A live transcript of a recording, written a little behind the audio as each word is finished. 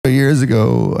Years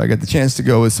ago, I got the chance to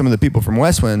go with some of the people from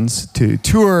Westwinds to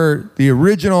tour the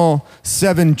original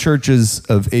 7 churches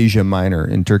of Asia Minor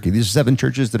in Turkey. These are 7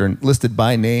 churches that are listed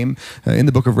by name in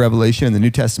the book of Revelation in the New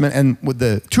Testament. And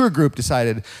the tour group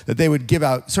decided that they would give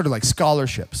out sort of like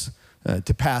scholarships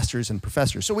to pastors and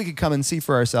professors so we could come and see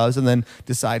for ourselves and then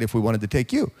decide if we wanted to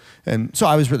take you. And so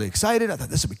I was really excited. I thought,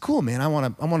 this would be cool, man. I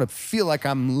want to feel like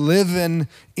I'm living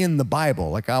in the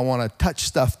Bible. Like I want to touch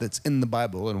stuff that's in the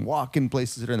Bible and walk in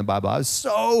places that are in the Bible. I was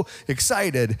so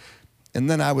excited. And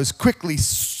then I was quickly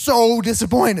so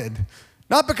disappointed.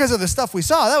 Not because of the stuff we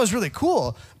saw. That was really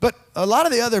cool. But a lot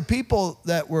of the other people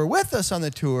that were with us on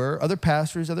the tour, other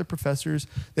pastors, other professors,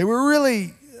 they were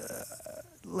really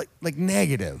like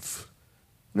negative.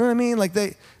 You know what I mean? Like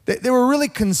they were really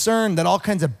concerned that all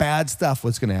kinds of bad stuff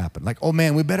was going to happen. Like, oh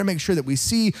man, we better make sure that we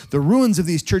see the ruins of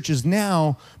these churches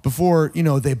now before,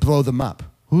 they blow them up.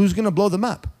 Who's going to blow them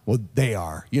up? Well, they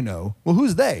are, Well,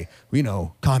 who's they?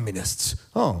 Communists.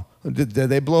 Oh, did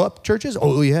they blow up churches?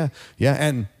 Oh, yeah. Yeah,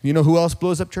 and you know who else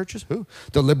blows up churches? Who?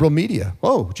 The liberal media.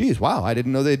 Oh, geez, wow, I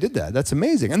didn't know they did that. That's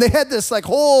amazing. And they had this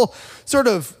whole sort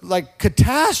of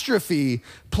catastrophe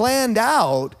planned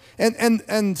out,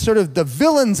 and sort of the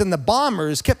villains and the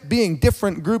bombers kept being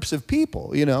different groups of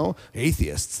people,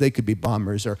 Atheists, they could be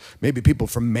bombers, or maybe people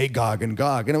from Magog and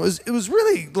Gog. And it was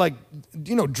really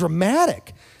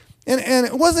dramatic. And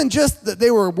it wasn't just that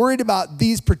they were worried about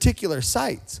these particular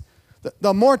sites.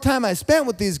 The more time I spent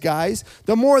with these guys,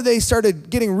 the more they started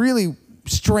getting really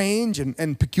strange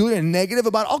and peculiar and negative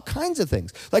about all kinds of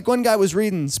things. Like one guy was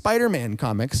reading Spider-Man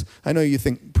comics. I know you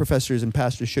think professors and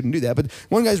pastors shouldn't do that, but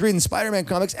one guy's reading Spider-Man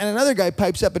comics, and another guy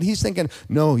pipes up and he's thinking,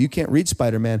 no, you can't read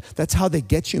Spider-Man. That's how they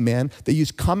get you, man. They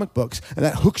use comic books, and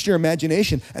that hooks your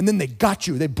imagination, and then they got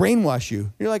you. They brainwash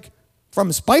you. You're like,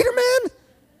 from Spider-Man?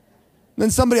 Then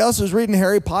somebody else was reading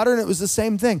Harry Potter, and it was the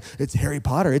same thing. It's Harry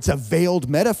Potter. It's a veiled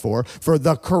metaphor for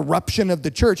the corruption of the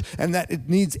church, and that it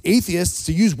needs atheists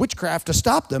to use witchcraft to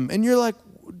stop them. And you're like,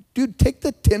 dude, take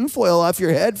the tinfoil off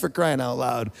your head, for crying out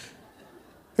loud.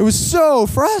 It was so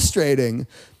frustrating.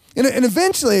 And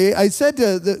eventually, I said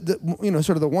to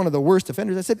one of the worst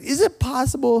offenders, I said, is it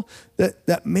possible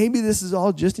that maybe this is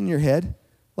all just in your head?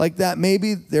 Like that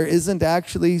maybe there isn't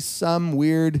actually some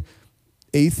weird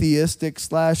atheistic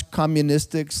 /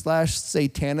 communistic /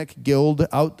 satanic guild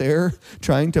out there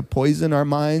trying to poison our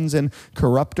minds and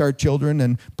corrupt our children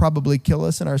and probably kill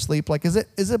us in our sleep? Like, is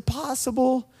it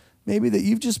possible maybe that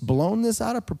you've just blown this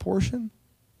out of proportion?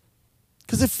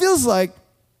 Because it feels like,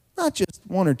 not just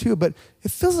one or two, but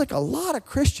it feels like a lot of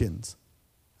Christians,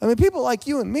 people like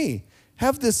you and me,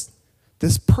 have this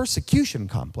persecution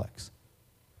complex.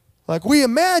 Like we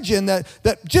imagine that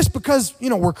just because,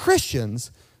 we're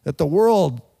Christians, that the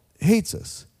world hates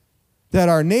us, that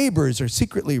our neighbors are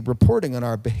secretly reporting on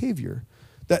our behavior,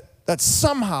 that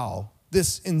somehow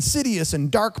this insidious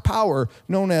and dark power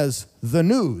known as the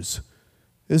news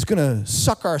is going to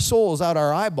suck our souls out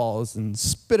our eyeballs and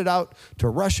spit it out to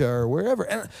Russia or wherever.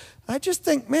 And I just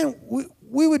think, man,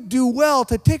 we would do well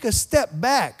to take a step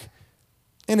back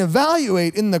and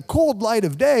evaluate in the cold light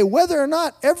of day whether or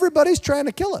not everybody's trying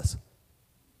to kill us.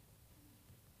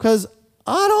 Because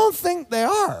I don't think they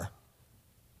are.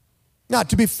 Now,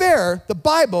 to be fair, the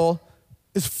Bible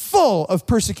is full of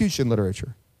persecution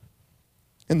literature.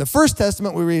 In the First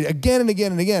Testament, we read again and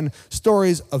again and again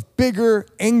stories of bigger,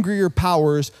 angrier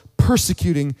powers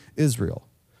persecuting Israel.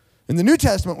 In the New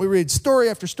Testament, we read story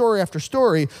after story after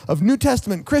story of New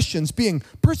Testament Christians being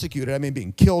persecuted.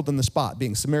 Being killed on the spot,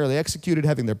 being summarily executed,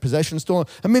 having their possessions stolen.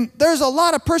 There's a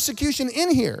lot of persecution in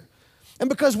here. And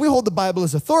because we hold the Bible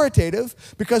as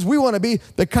authoritative, because we want to be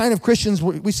the kind of Christians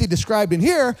we see described in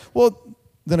here, well,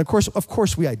 then of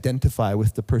course we identify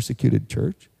with the persecuted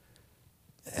church.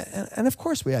 And of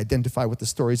course we identify with the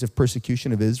stories of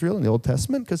persecution of Israel in the Old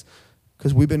Testament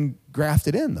because we've been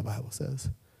grafted in, the Bible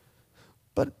says.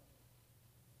 But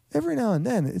every now and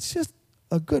then, it's just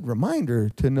a good reminder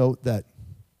to note that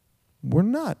we're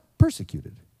not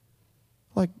persecuted.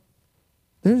 Like,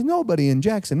 there's nobody in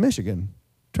Jackson, Michigan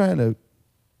trying to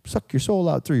suck your soul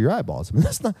out through your eyeballs.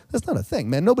 That's not a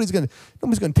thing, man. Nobody's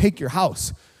gonna take your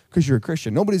house because you're a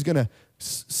Christian. Nobody's gonna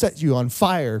set you on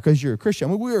fire because you're a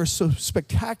Christian. We are so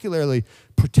spectacularly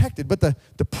protected. But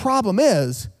the problem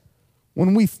is,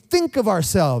 when we think of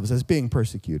ourselves as being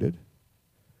persecuted,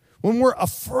 when we're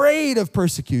afraid of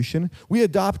persecution, we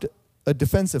adopt a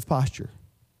defensive posture.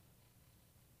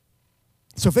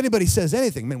 So if anybody says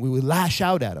anything, man, we would lash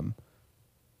out at them.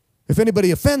 If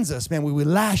anybody offends us, man, we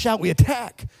lash out, we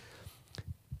attack.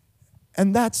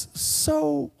 And that's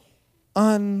so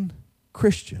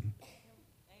un-Christian.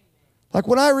 Like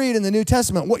when I read in the New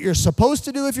Testament what you're supposed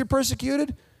to do if you're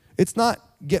persecuted, It's not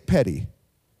get petty.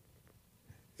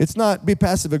 It's not be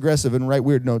passive aggressive and write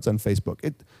weird notes on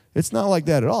Facebook. It's not like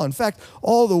that at all. In fact,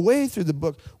 all the way through the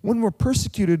book, when we're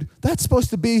persecuted, that's supposed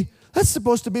to be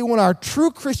when our true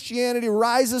Christianity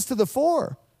rises to the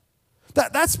fore.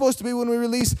 That's supposed to be when we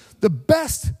release the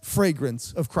best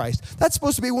fragrance of Christ. That's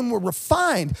supposed to be when we're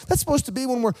refined. That's supposed to be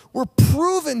when we're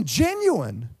proven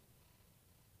genuine.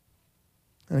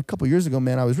 And a couple years ago,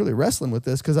 man, I was really wrestling with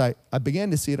this because I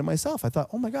began to see it in myself. I thought,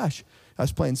 oh my gosh, I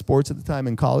was playing sports at the time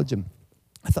in college, and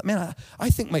I thought, man, I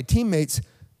think my teammates,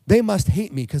 they must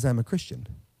hate me because I'm a Christian.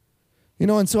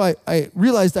 And so I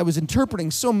realized I was interpreting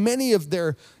so many of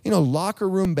their, locker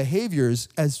room behaviors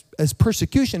as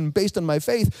persecution based on my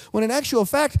faith, when in actual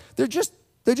fact, they're just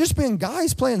being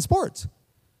guys playing sports.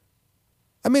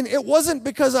 I mean, it wasn't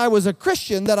because I was a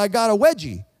Christian that I got a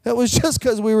wedgie. It was just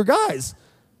because we were guys.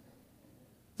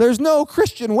 There's no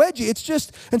Christian wedgie. It's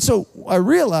just, and so I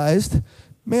realized,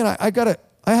 man,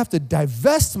 I have to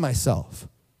divest myself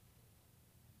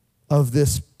of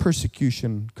this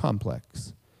persecution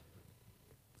complex.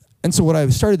 And so what I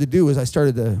started to do is I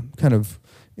started to kind of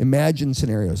imagine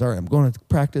scenarios. All right, I'm going to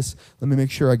practice. Let me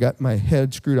make sure I got my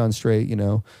head screwed on straight,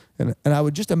 And I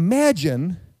would just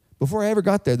imagine, before I ever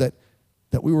got there, that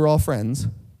we were all friends,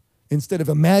 instead of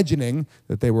imagining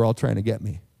that they were all trying to get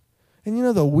me.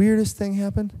 And the weirdest thing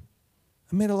happened?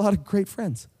 I made a lot of great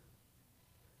friends.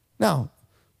 Now,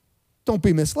 don't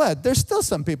be misled. There's still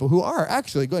some people who are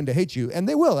actually going to hate you, and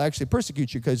they will actually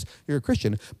persecute you because you're a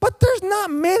Christian. But there's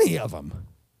not many of them.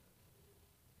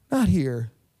 Not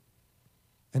here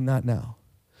and not now.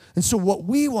 And so what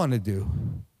we want to do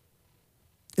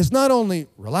is not only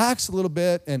relax a little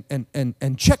bit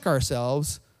and check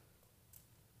ourselves,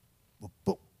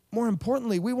 but more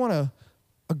importantly, we want to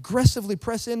aggressively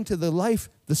press into the life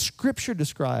the Scripture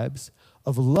describes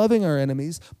of loving our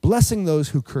enemies, blessing those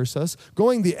who curse us,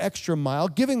 going the extra mile,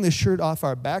 giving the shirt off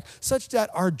our back, such that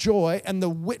our joy and the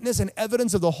witness and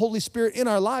evidence of the Holy Spirit in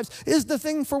our lives is the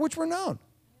thing for which we're known.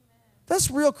 That's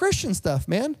real Christian stuff,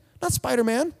 man. Not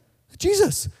Spider-Man.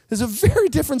 Jesus is a very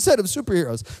different set of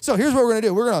superheroes. So here's what we're going to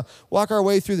do. We're going to walk our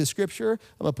way through the Scripture.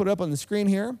 I'm going to put it up on the screen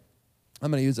here. I'm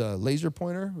going to use a laser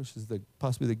pointer, which is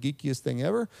possibly the geekiest thing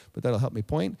ever, but that'll help me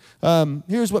point.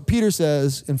 Here's what Peter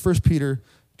says in 1 Peter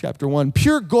chapter 1.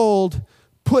 Pure gold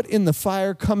put in the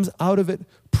fire comes out of it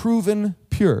proven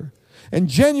pure. And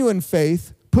genuine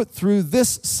faith put through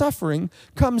this suffering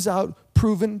comes out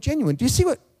proven genuine. Do you see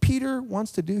what Peter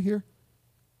wants to do here?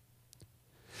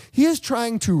 He is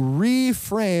trying to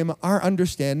reframe our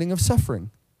understanding of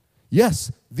suffering.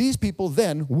 Yes, these people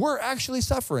then were actually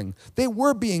suffering. They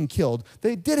were being killed.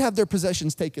 They did have their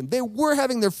possessions taken. They were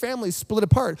having their families split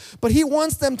apart. But he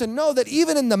wants them to know that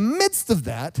even in the midst of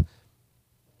that,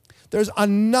 there's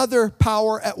another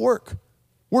power at work,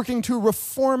 working to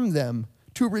reform them,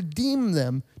 to redeem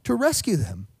them, to rescue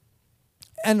them.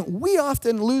 And we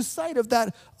often lose sight of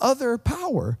that other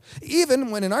power, even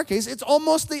when in our case, it's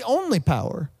almost the only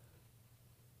power.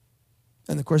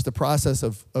 And of course, the process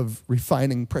of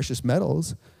refining precious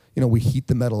metals, we heat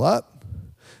the metal up,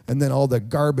 and then all the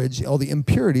garbage, all the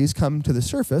impurities come to the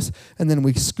surface, and then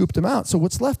we scoop them out. So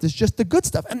what's left is just the good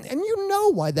stuff. And you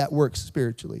know why that works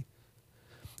spiritually.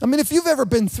 I mean, if you've ever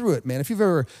been through it, man, if you've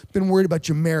ever been worried about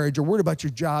your marriage or worried about your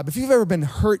job, if you've ever been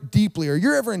hurt deeply or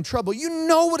you're ever in trouble, you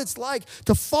know what it's like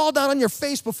to fall down on your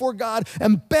face before God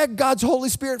and beg God's Holy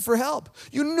Spirit for help.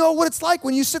 You know what it's like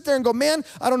when you sit there and go, man,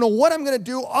 I don't know what I'm going to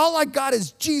do. All I got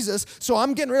is Jesus, so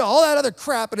I'm getting rid of all that other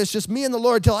crap, and it's just me and the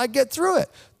Lord till I get through it.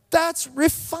 That's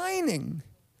refining.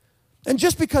 And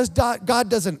just because God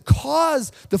doesn't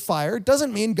cause the fire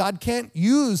doesn't mean God can't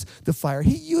use the fire.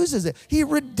 He uses it. He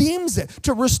redeems it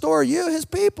to restore you, his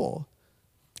people.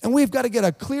 And we've got to get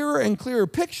a clearer and clearer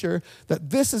picture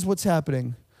that this is what's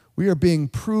happening. We are being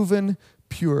proven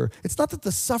pure. It's not that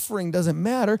the suffering doesn't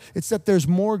matter. It's that there's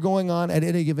more going on at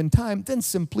any given time than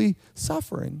simply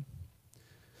suffering.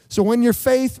 So when your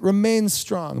faith remains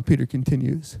strong, Peter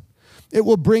continues, it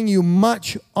will bring you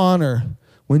much honor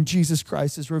when Jesus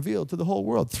Christ is revealed to the whole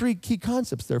world. 3 key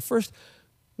concepts there. First,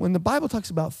 when the Bible talks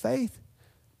about faith,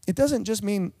 it doesn't just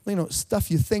mean, stuff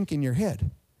you think in your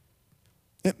head.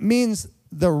 It means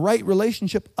the right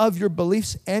relationship of your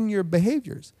beliefs and your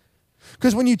behaviors.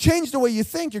 Because when you change the way you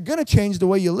think, you're going to change the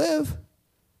way you live.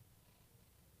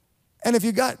 And if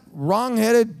you got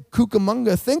wrong-headed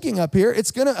Cucamonga thinking up here,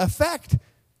 it's going to affect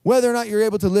whether or not you're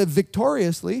able to live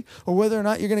victoriously or whether or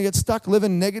not you're going to get stuck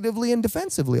living negatively and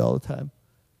defensively all the time.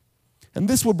 And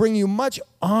this will bring you much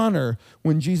honor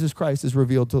when Jesus Christ is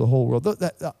revealed to the whole world.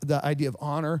 The idea of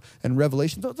honor and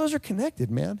revelation, those are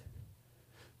connected, man.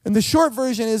 And the short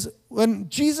version is when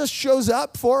Jesus shows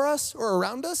up for us or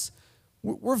around us,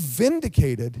 we're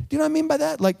vindicated. Do you know what I mean by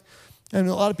that? Like, and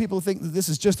a lot of people think that this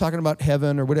is just talking about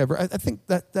heaven or whatever. I think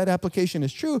that application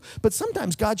is true. But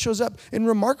sometimes God shows up in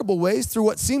remarkable ways through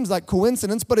what seems like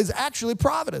coincidence, but is actually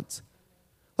providence.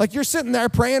 Like you're sitting there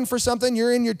praying for something,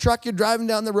 you're in your truck, you're driving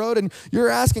down the road, and you're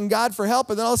asking God for help,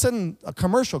 and then all of a sudden a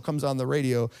commercial comes on the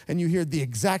radio, and you hear the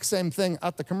exact same thing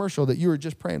at the commercial that you were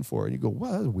just praying for. And you go,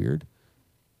 wow, that's weird.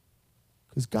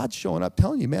 Because God's showing up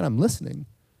telling you, man, I'm listening.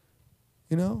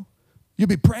 You know? You'll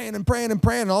be praying and praying and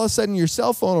praying, and all of a sudden your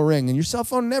cell phone will ring, and your cell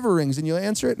phone never rings, and you'll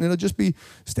answer it, and it'll just be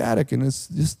static, and it's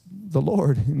just the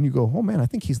Lord. And you go, oh, man, I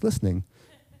think he's listening.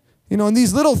 You know, and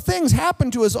these little things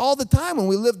happen to us all the time when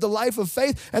we live the life of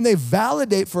faith, and they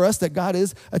validate for us that God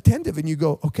is attentive. And you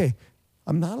go, okay,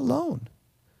 I'm not alone.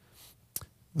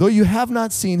 Though you have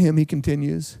not seen him, he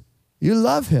continues, you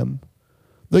love him.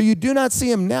 Though you do not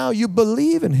see him now, you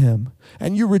believe in him,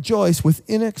 and you rejoice with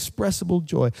inexpressible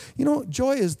joy. You know,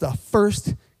 joy is the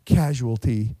first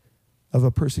casualty of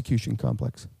a persecution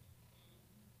complex.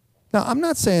 Now, I'm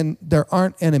not saying there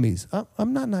aren't enemies.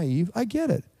 I'm not naive. I get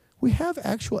it. We have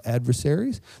actual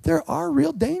adversaries. There are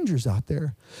real dangers out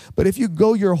there. But if you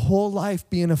go your whole life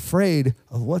being afraid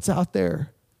of what's out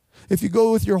there, if you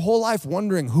go with your whole life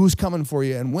wondering who's coming for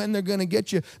you and when they're going to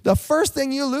get you, the first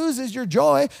thing you lose is your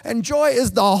joy, and joy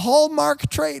is the hallmark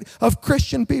trait of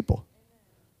Christian people.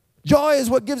 Joy is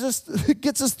what gets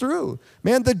us through.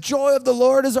 Man, the joy of the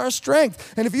Lord is our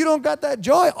strength. And if you don't got that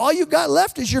joy, all you got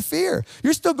left is your fear.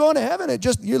 You're still going to heaven.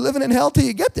 You're living in hell till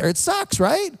you get there. It sucks,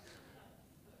 right?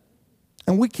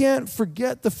 And we can't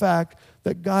forget the fact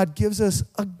that God gives us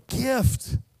a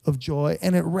gift of joy,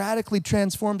 and it radically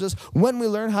transforms us when we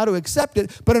learn how to accept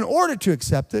it. But in order to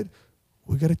accept it,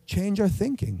 we've got to change our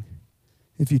thinking.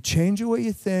 If you change the way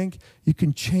you think, you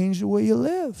can change the way you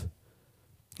live.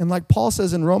 And like Paul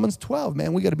says in Romans 12,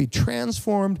 man, we got to be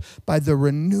transformed by the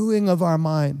renewing of our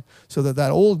mind so that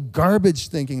old garbage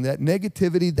thinking, that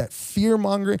negativity, that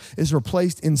fear-mongering is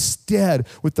replaced instead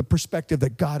with the perspective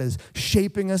that God is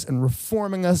shaping us and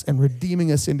reforming us and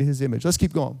redeeming us into his image. Let's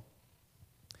keep going.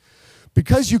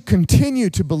 Because you continue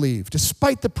to believe,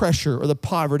 despite the pressure or the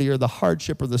poverty or the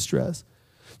hardship or the stress,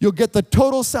 you'll get the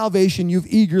total salvation you've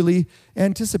eagerly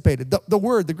anticipated.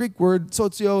 The Greek word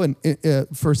sozo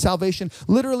for salvation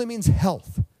literally means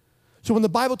health. So when the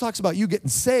Bible talks about you getting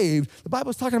saved, the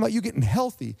Bible is talking about you getting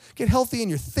healthy. Get healthy in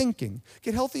your thinking.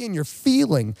 Get healthy in your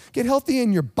feeling. Get healthy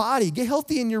in your body. Get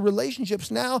healthy in your relationships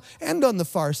now and on the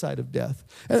far side of death.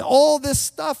 And all this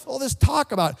stuff, all this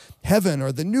talk about heaven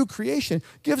or the new creation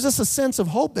gives us a sense of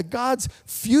hope that God's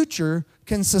future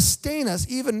can sustain us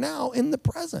even now in the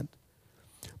present.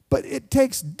 But it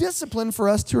takes discipline for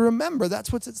us to remember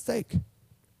that's what's at stake.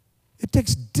 It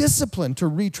takes discipline to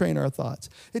retrain our thoughts.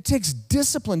 It takes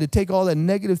discipline to take all that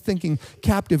negative thinking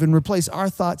captive and replace our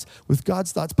thoughts with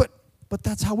God's thoughts. But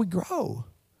that's how we grow.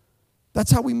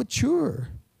 That's how we mature.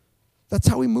 That's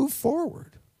how we move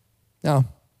forward. Now,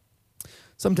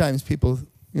 sometimes people,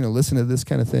 listen to this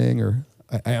kind of thing, or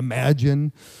I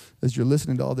imagine as you're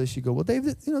listening to all this, you go, well, Dave,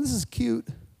 this is cute.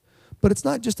 But it's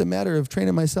not just a matter of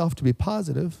training myself to be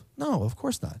positive. No, of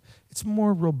course not. It's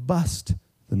more robust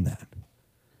than that.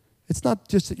 It's not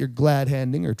just that you're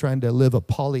glad-handing or trying to live a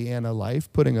Pollyanna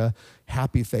life, putting a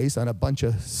happy face on a bunch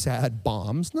of sad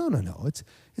bombs. No.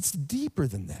 It's deeper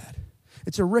than that.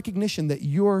 It's a recognition that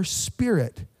your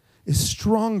spirit is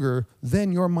stronger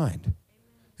than your mind.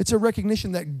 It's a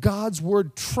recognition that God's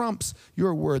word trumps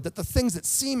your word, that the things that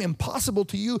seem impossible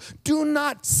to you do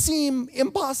not seem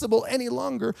impossible any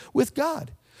longer with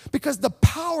God. Because the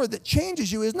power that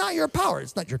changes you is not your power.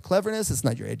 It's not your cleverness. It's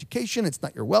not your education. It's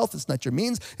not your wealth. It's not your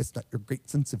means. It's not your great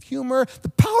sense of humor. The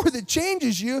power that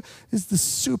changes you is the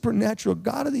supernatural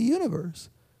God of the universe.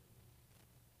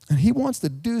 And he wants to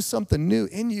do something new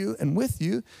in you and with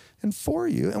you and for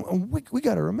you. And we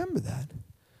got to remember that.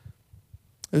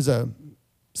 There's a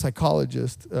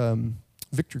psychologist,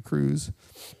 Victor Cruz,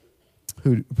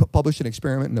 who published an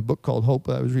experiment in a book called Hope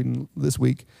that I was reading this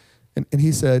week. And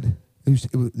he said,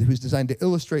 it was designed to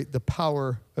illustrate the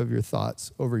power of your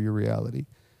thoughts over your reality.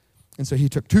 And so he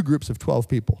took two groups of 12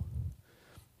 people,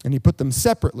 and he put them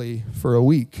separately for a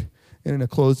week in a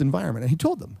closed environment. And he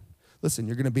told them, listen,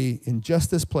 you're going to be in just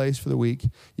this place for the week.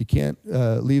 You can't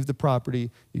leave the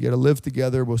property. You got to live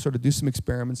together. We'll sort of do some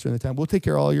experiments during the time. We'll take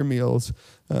care of all your meals,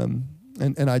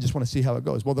 and I just want to see how it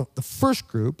goes. Well, the first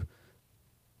group,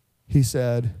 he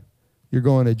said, you're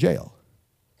going to jail.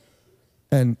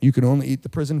 And you can only eat the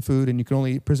prison food, and you can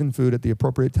only eat prison food at the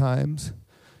appropriate times.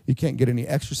 You can't get any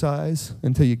exercise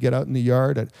until you get out in the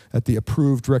yard at the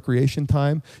approved recreation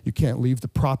time. You can't leave the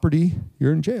property.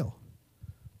 You're in jail.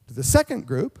 To the second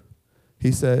group,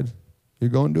 he said, you're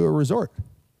going to a resort.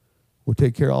 We'll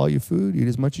take care of all your food, eat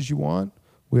as much as you want.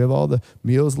 We have all the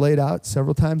meals laid out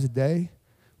several times a day.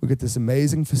 We get this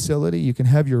amazing facility. You can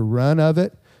have your run of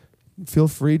it. Feel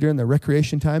free during the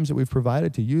recreation times that we've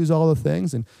provided to use all the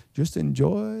things and just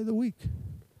enjoy the week.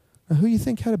 Now, who do you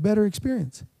think had a better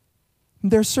experience?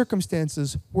 Their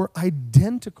circumstances were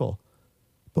identical.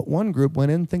 But one group went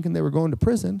in thinking they were going to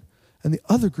prison, and the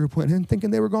other group went in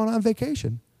thinking they were going on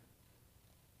vacation.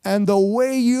 And the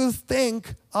way you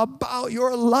think about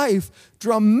your life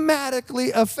dramatically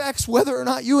affects whether or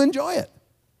not you enjoy it.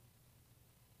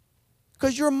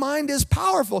 Because your mind is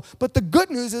powerful. But the good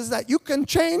news is that you can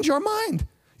change your mind.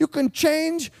 You can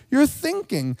change your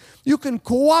thinking. You can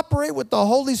cooperate with the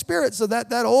Holy Spirit so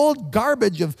that that old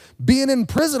garbage of being in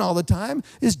prison all the time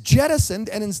is jettisoned,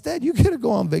 and instead you get to go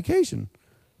on vacation.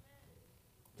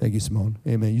 Thank you, Simone.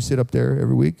 Amen. You sit up there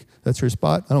every week. That's her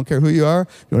spot. I don't care who you are.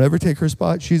 Don't ever take her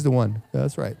spot. She's the one. Yeah,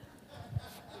 that's right.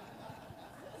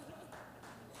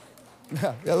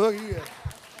 Yeah, look at you.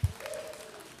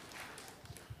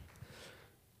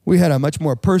 We had a much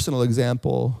more personal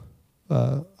example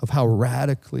of how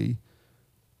radically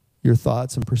your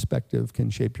thoughts and perspective can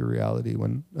shape your reality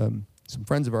when some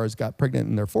friends of ours got pregnant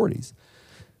in their 40s.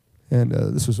 And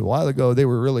this was a while ago. They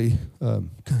were really,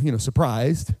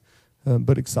 surprised,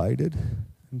 but excited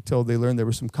until they learned there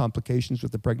were some complications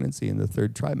with the pregnancy in the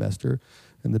third trimester,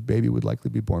 and the baby would likely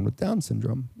be born with Down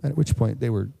syndrome. At which point they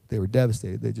were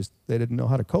devastated. They didn't know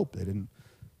how to cope. They didn't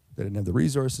have the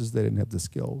resources. They didn't have the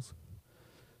skills.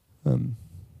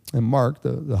 And Mark,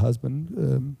 the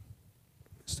husband,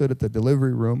 stood at the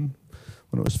delivery room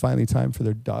when it was finally time for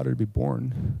their daughter to be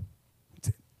born,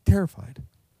 terrified,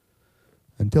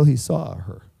 until he saw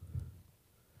her.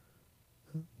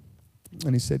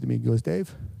 And he said to me, he goes,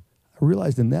 Dave, I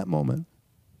realized in that moment,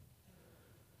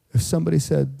 if somebody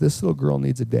said, this little girl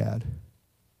needs a dad,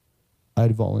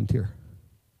 I'd volunteer.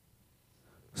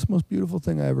 It's the most beautiful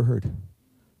thing I ever heard.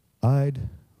 I'd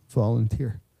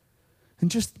volunteer.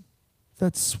 And just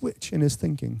that switch in his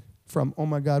thinking from, oh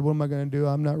my God, what am I going to do?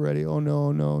 I'm not ready. Oh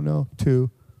no,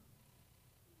 to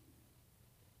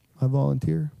I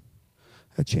volunteer.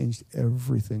 That changed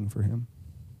everything for him.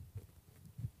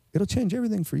 It'll change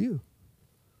everything for you.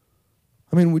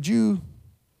 I mean, would you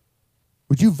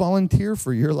volunteer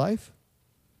for your life?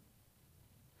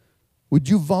 Would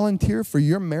you volunteer for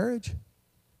your marriage?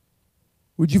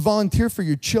 Would you volunteer for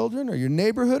your children or your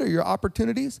neighborhood or your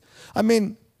opportunities? I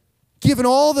mean, given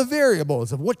all the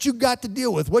variables of what you got to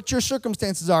deal with, what your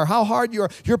circumstances are, how hard you are,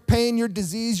 your pain, your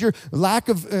disease, your lack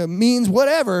of means,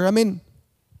 whatever. I mean,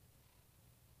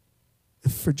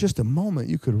 if for just a moment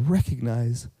you could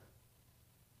recognize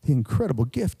the incredible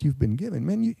gift you've been given,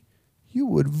 man, you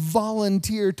would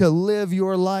volunteer to live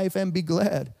your life and be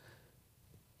glad.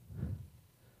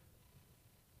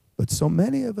 But so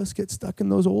many of us get stuck in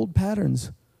those old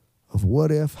patterns of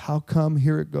what if, how come,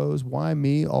 here it goes, why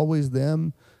me, always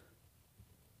them.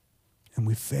 And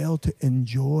we fail to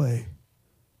enjoy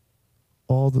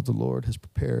all that the Lord has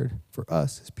prepared for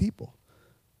us, his people.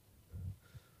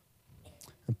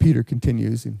 And Peter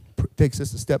continues and takes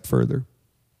us a step further.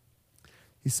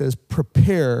 He says,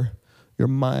 prepare your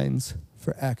minds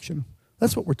for action.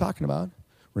 That's what we're talking about.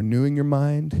 Renewing your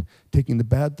mind, taking the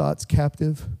bad thoughts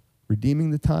captive,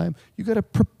 redeeming the time. You got to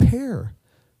prepare.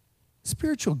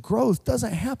 Spiritual growth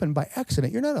doesn't happen by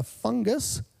accident. You're not a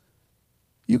fungus.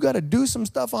 You got to do some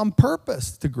stuff on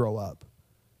purpose to grow up.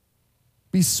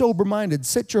 Be sober-minded.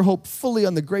 Set your hope fully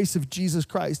on the grace of Jesus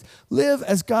Christ. Live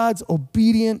as God's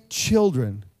obedient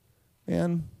children.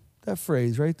 Man, that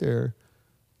phrase right there,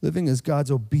 living as God's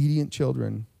obedient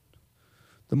children.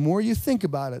 The more you think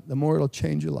about it, the more it'll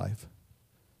change your life.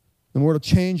 The more it'll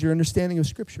change your understanding of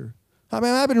Scripture. I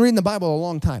mean, I've been reading the Bible a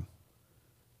long time.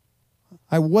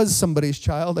 I was somebody's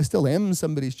child. I still am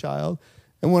somebody's child.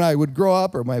 And when I would grow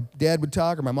up, or my dad would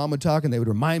talk, or my mom would talk, and they would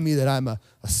remind me that I'm a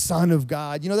son of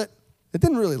God, that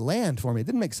didn't really land for me. It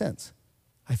didn't make sense.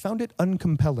 I found it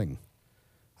uncompelling.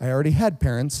 I already had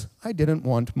parents. I didn't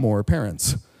want more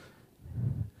parents.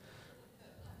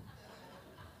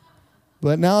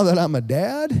 But now that I'm a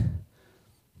dad,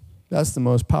 that's the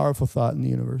most powerful thought in the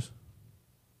universe.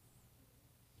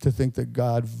 To think that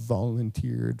God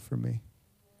volunteered for me.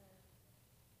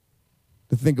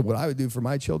 To think of what I would do for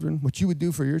my children, what you would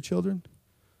do for your children.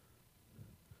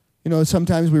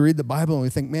 Sometimes we read the Bible and we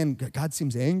think, man, God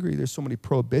seems angry. There's so many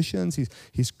prohibitions.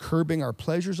 He's curbing our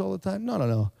pleasures all the time.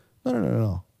 No.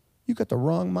 You got the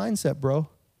wrong mindset, bro.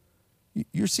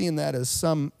 You're seeing that as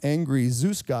some angry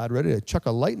Zeus god ready to chuck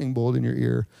a lightning bolt in your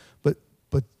ear. But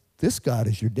this God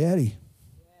is your daddy.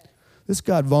 This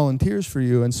God volunteers for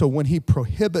you. And so when he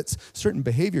prohibits certain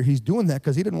behavior, he's doing that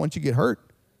because he didn't want you to get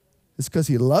hurt. It's because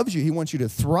he loves you. He wants you to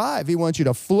thrive. He wants you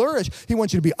to flourish. He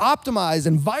wants you to be optimized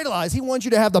and vitalized. He wants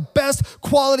you to have the best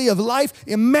quality of life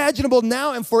imaginable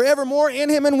now and forevermore in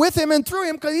him and with him and through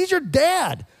him because he's your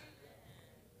dad.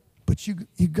 But you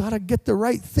got to get the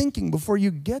right thinking before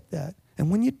you get that. And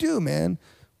when you do, man,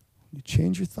 you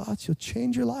change your thoughts, you'll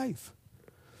change your life.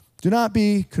 Do not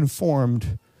be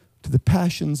conformed to the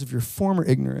passions of your former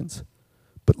ignorance,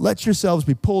 but let yourselves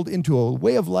be pulled into a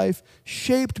way of life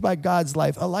shaped by God's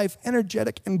life, a life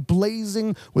energetic and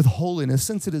blazing with holiness,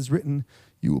 since it is written,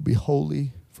 you will be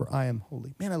holy, for I am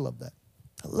holy. Man, I love that.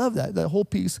 I love that. That whole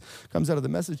piece comes out of the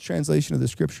Message translation of the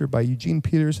scripture by Eugene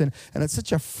Peterson, and it's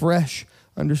such a fresh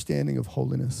understanding of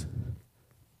holiness.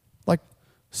 Like,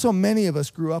 so many of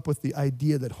us grew up with the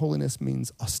idea that holiness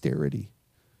means austerity,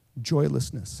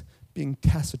 joylessness, being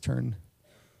taciturn.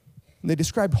 And they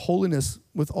described holiness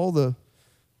with all the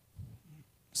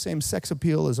same sex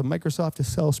appeal as a Microsoft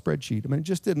Excel spreadsheet. I mean,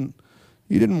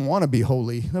 you didn't want to be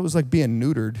holy. That was like being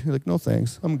neutered. You're like, no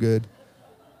thanks, I'm good.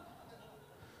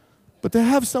 But to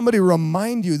have somebody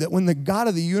remind you that when the God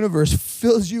of the universe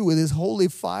fills you with his holy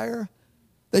fire,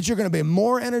 that you're going to be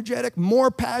more energetic, more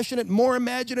passionate, more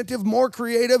imaginative, more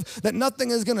creative, that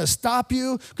nothing is going to stop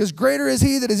you because greater is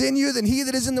he that is in you than he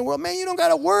that is in the world. Man, you don't got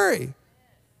to worry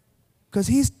because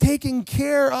he's taking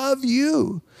care of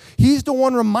you. He's the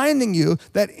one reminding you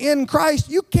that in Christ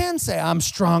you can say, I'm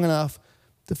strong enough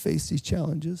to face these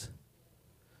challenges.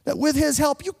 That with his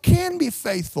help you can be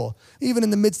faithful, even in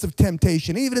the midst of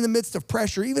temptation, even in the midst of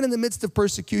pressure, even in the midst of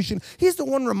persecution. He's the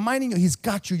one reminding you he's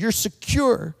got you. You're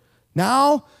secure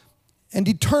now and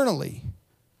eternally.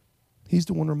 He's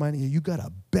the one reminding you, you got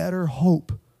a better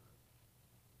hope.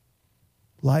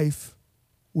 Life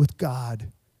with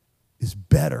God is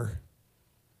better.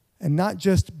 And not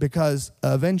just because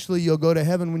eventually you'll go to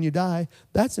heaven when you die.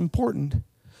 That's important.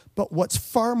 But what's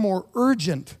far more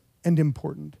urgent and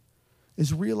important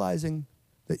is realizing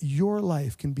that your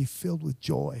life can be filled with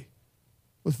joy,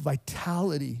 with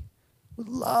vitality, with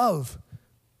love,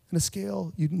 on a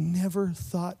scale you'd never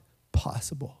thought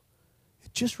possible.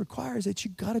 It just requires that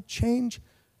you got to change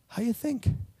how you think.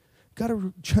 Got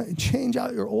to change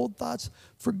out your old thoughts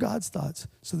for God's thoughts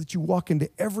so that you walk into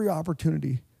every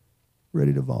opportunity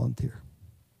ready to volunteer.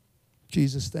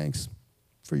 Jesus, thanks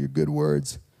for your good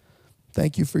words.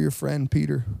 Thank you for your friend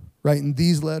Peter writing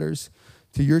these letters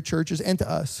to your churches and to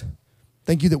us.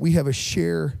 Thank you that we have a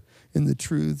share in the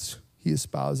truths he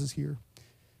espouses here.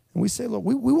 And we say, look,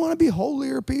 we want to be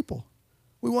holier people.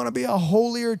 We want to be a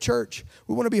holier church.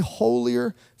 We want to be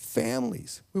holier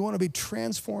families. We want to be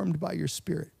transformed by your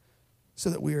Spirit so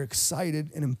that we are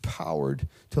excited and empowered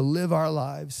to live our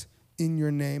lives in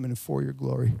your name and for your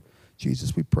glory.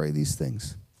 Jesus, we pray these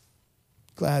things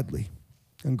gladly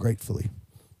and gratefully.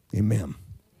 Amen.